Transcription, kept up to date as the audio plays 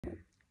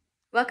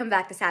Welcome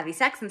back to Savvy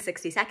Sex in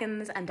 60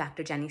 Seconds. I'm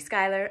Dr. Jenny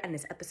Schuyler, and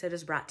this episode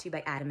is brought to you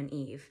by Adam and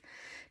Eve.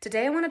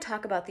 Today I want to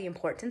talk about the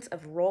importance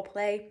of role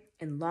play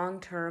in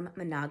long-term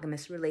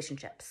monogamous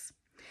relationships.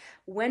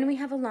 When we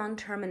have a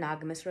long-term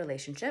monogamous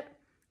relationship,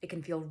 it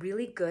can feel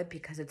really good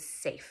because it's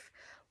safe.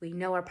 We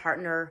know our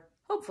partner,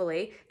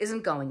 hopefully,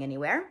 isn't going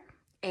anywhere,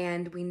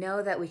 and we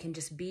know that we can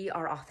just be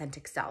our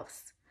authentic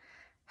selves.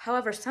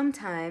 However,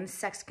 sometimes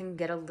sex can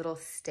get a little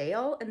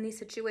stale in these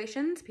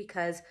situations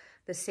because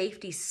the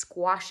safety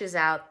squashes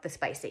out the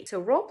spicy. So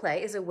role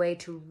play is a way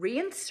to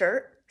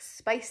reinsert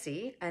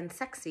spicy and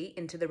sexy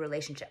into the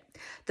relationship.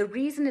 The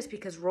reason is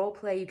because role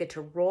play, you get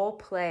to role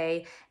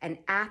play and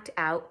act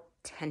out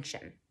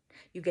tension.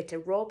 You get to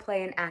role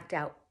play and act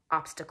out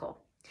obstacle.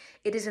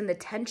 It is in the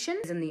tension,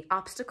 it is in the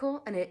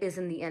obstacle, and it is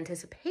in the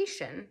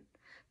anticipation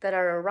that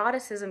our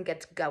eroticism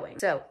gets going.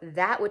 So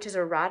that which is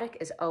erotic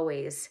is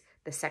always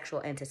the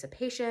sexual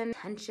anticipation,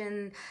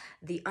 tension,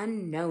 the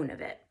unknown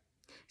of it.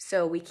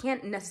 So we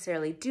can't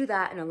necessarily do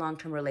that in a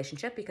long-term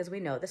relationship because we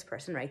know this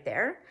person right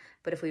there.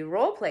 But if we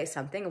role play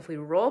something, if we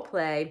role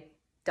play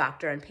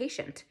doctor and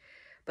patient,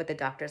 but the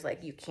doctor's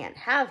like, you can't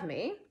have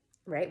me,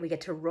 right? We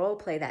get to role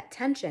play that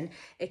tension.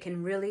 It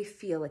can really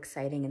feel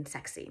exciting and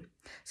sexy.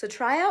 So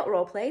try out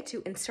role play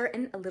to insert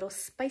in a little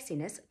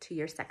spiciness to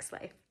your sex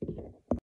life.